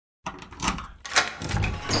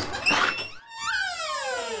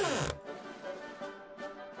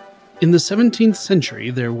In the 17th century,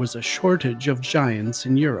 there was a shortage of giants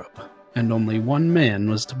in Europe, and only one man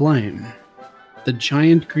was to blame: the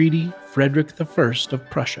giant-greedy Frederick I of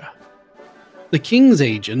Prussia. The king's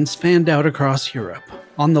agents fanned out across Europe,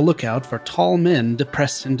 on the lookout for tall men to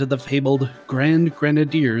press into the fabled Grand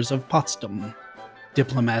Grenadiers of Potsdam.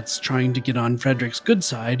 Diplomats trying to get on Frederick's good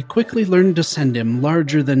side quickly learned to send him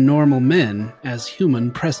larger-than-normal men as human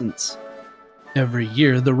presents. Every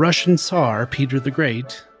year, the Russian Tsar Peter the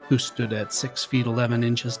Great, who stood at 6 feet 11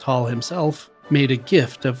 inches tall himself, made a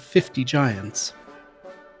gift of 50 giants.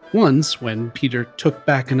 Once, when Peter took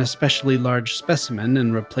back an especially large specimen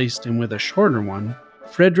and replaced him with a shorter one,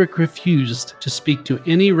 Frederick refused to speak to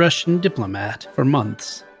any Russian diplomat for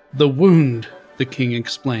months. "The wound," the king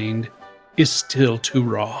explained, "is still too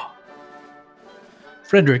raw."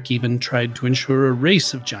 Frederick even tried to ensure a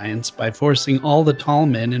race of giants by forcing all the tall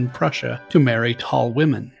men in Prussia to marry tall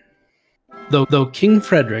women. Though King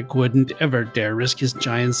Frederick wouldn't ever dare risk his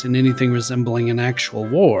giants in anything resembling an actual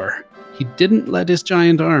war, he didn't let his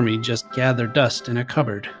giant army just gather dust in a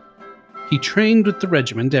cupboard. He trained with the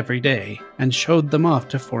regiment every day and showed them off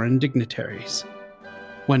to foreign dignitaries.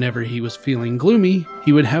 Whenever he was feeling gloomy,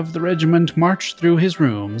 he would have the regiment march through his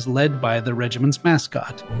rooms led by the regiment's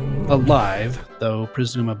mascot, a live, though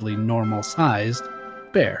presumably normal-sized,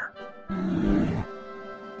 bear.